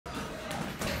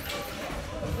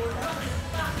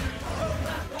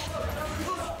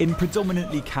In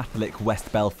predominantly Catholic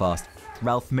West Belfast,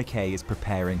 Ralph Mackay is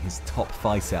preparing his top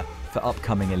fighter for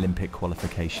upcoming Olympic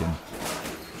qualification.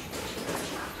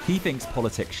 He thinks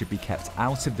politics should be kept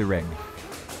out of the ring.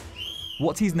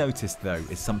 What he's noticed, though,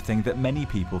 is something that many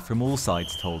people from all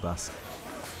sides told us.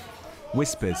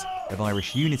 Whispers of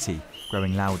Irish unity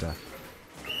growing louder.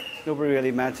 Nobody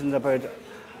really mentioned about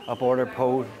a border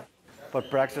poll,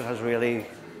 but Brexit has really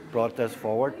brought this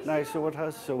forward now, so it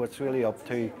has. So it's really up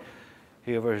to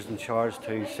whoever is in charge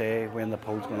to say when the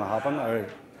poll's going to happen. Or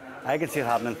I can see it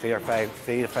happening in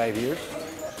 3 to 5 years.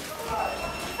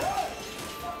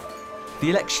 The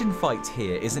election fight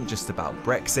here isn't just about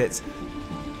Brexit,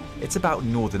 it's about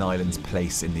Northern Ireland's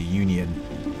place in the Union.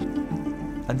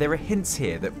 And there are hints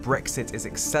here that Brexit is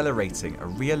accelerating a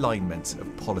realignment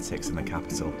of politics in the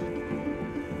capital.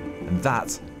 And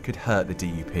that could hurt the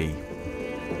DUP.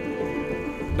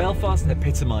 Belfast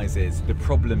epitomises the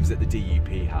problems that the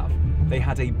DUP have. They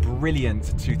had a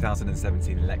brilliant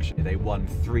 2017 election. They won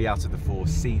 3 out of the 4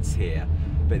 seats here.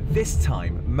 But this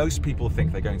time, most people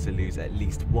think they're going to lose at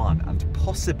least 1 and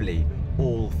possibly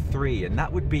all 3. And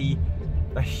that would be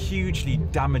a hugely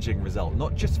damaging result,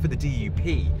 not just for the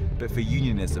DUP, but for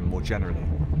unionism more generally.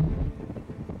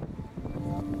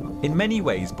 In many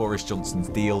ways, Boris Johnson's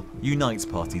deal unites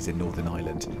parties in Northern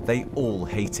Ireland. They all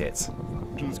hate it.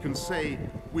 Can say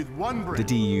with one the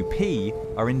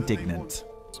DUP are indignant.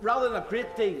 Rather than a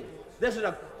great deal,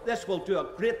 this will do a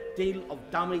great deal of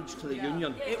damage to the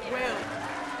Union. It will.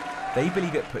 They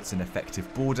believe it puts an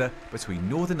effective border between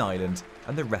Northern Ireland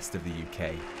and the rest of the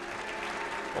UK.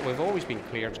 Well, we've always been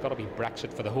clear it's got to be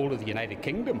Brexit for the whole of the United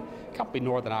Kingdom. Can't be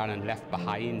Northern Ireland left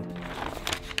behind.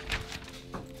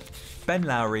 Ben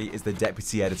Lowry is the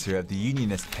deputy editor of the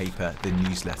unionist paper, The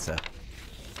Newsletter.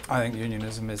 I think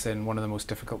unionism is in one of the most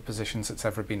difficult positions it's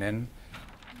ever been in.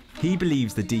 He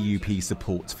believes the DUP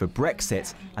support for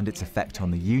Brexit and its effect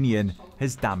on the union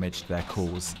has damaged their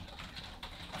cause.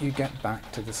 You get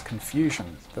back to this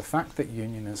confusion. The fact that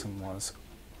unionism was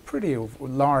pretty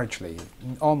largely,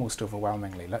 almost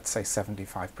overwhelmingly, let's say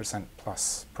 75%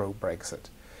 plus pro-Brexit.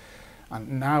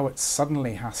 And now it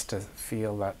suddenly has to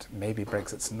feel that maybe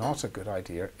Brexit's not a good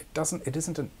idea. It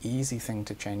isn't an easy thing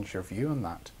to change your view on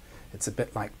that. It's a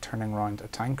bit like turning around a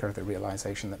tanker, the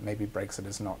realization that maybe Brexit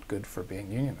is not good for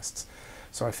being unionists.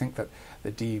 So I think that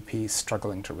the DUP is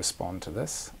struggling to respond to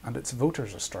this, and its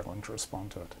voters are struggling to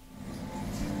respond to it.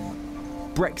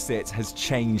 Brexit has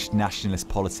changed nationalist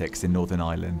politics in Northern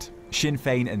Ireland. Sinn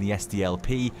Féin and the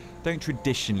SDLP don't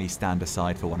traditionally stand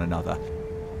aside for one another.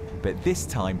 But this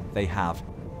time they have,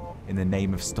 in the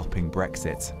name of stopping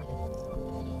Brexit.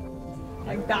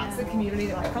 Like, that's the community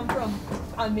that I come from,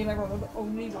 and me and my brother are the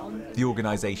only one. The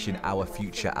organisation Our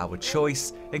Future, Our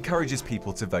Choice encourages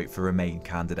people to vote for Remain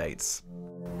candidates.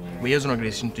 We as an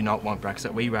organisation do not want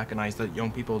Brexit. We recognise that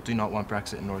young people do not want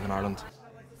Brexit in Northern Ireland.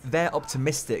 They're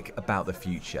optimistic about the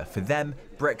future. For them,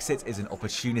 Brexit is an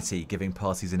opportunity, giving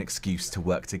parties an excuse to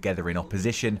work together in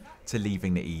opposition to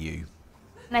leaving the EU.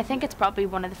 And I think it's probably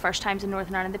one of the first times in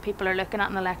Northern Ireland that people are looking at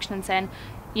an election and saying,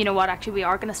 you know what, actually we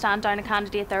are going to stand down a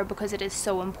candidate there, because it is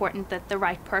so important that the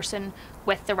right person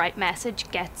with the right message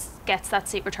gets that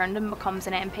seat returned and becomes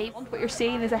an MP. What you're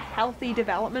seeing is a healthy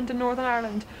development in Northern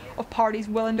Ireland of parties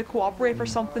willing to cooperate for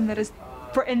something that is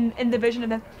in the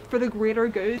vision and for the greater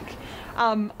good.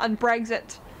 And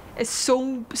Brexit is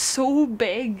so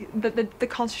big that the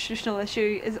constitutional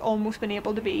issue is almost been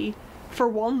able to be, for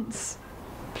once,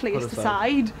 placed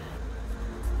aside.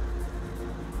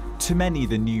 To many,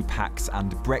 the new Pax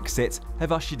and Brexit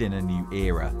have ushered in a new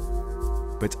era.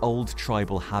 But old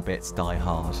tribal habits die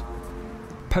hard.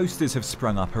 Posters have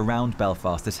sprung up around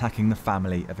Belfast attacking the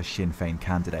family of a Sinn Féin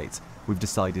candidate. We've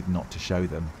decided not to show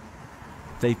them.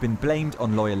 They've been blamed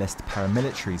on loyalist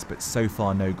paramilitaries, but so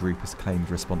far no group has claimed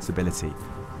responsibility.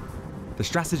 The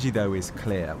strategy, though, is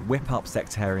clear: whip up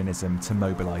sectarianism to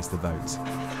mobilise the vote.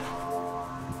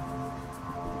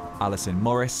 Alison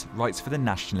Morris writes for the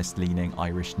nationalist-leaning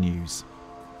Irish News.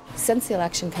 Since the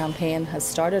election campaign has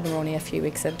started, and we're only a few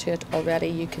weeks into it already,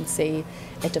 you can see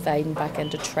it dividing back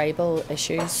into tribal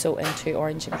issues, so into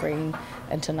orange and green,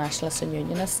 into nationalists and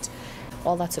unionists,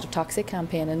 all that sort of toxic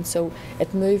campaign. And so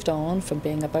it moved on from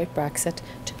being about Brexit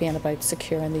to being about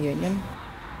securing the union.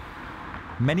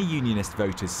 Many unionist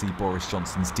voters see Boris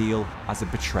Johnson's deal as a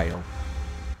betrayal.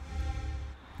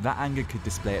 That anger could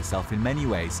display itself in many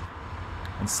ways,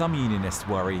 and some unionists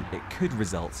worry it could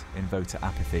result in voter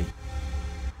apathy.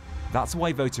 That's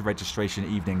why voter registration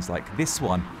evenings like this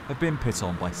one have been put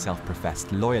on by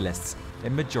self-professed loyalists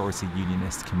in majority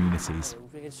unionist communities.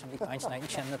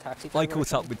 I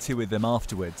caught up with 2 of them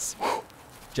afterwards.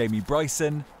 Jamie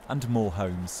Bryson and more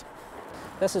homes.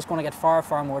 This is going to get far,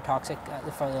 far more toxic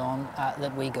the further on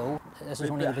that we go. This is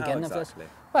only the beginning of this.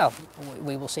 Well,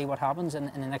 we will see what happens in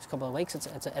the next couple of weeks.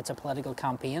 It's a political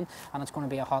campaign, and it's going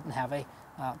to be a hot and heavy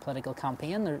political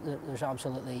campaign. There's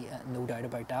absolutely no doubt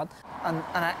about that. And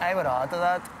I would add to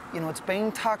that, you know, it's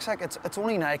been toxic. It's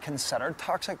only now considered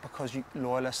toxic because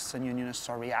loyalists and unionists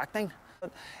are reacting.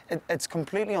 It's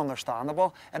completely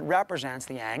understandable. It represents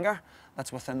the anger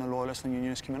that's within the loyalist and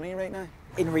unionist community right now.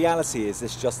 In reality, is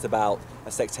this just about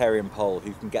a sectarian poll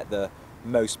who can get the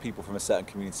most people from a certain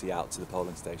community out to the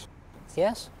polling station?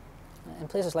 Yes. In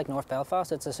places like North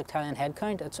Belfast, it's a sectarian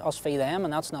headcount. It's us v them,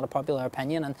 and that's not a popular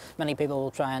opinion, and many people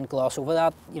will try and gloss over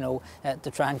that, you know,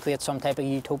 to try and create some type of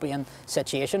utopian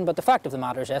situation. But the fact of the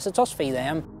matter is this, it's us v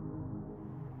them.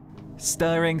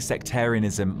 Stirring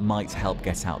sectarianism might help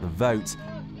get out the vote,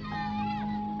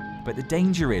 but the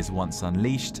danger is, once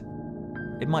unleashed,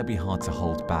 it might be hard to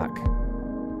hold back.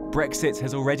 Brexit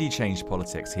has already changed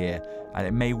politics here, and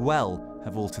it may well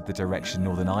have altered the direction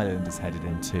Northern Ireland is headed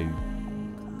into.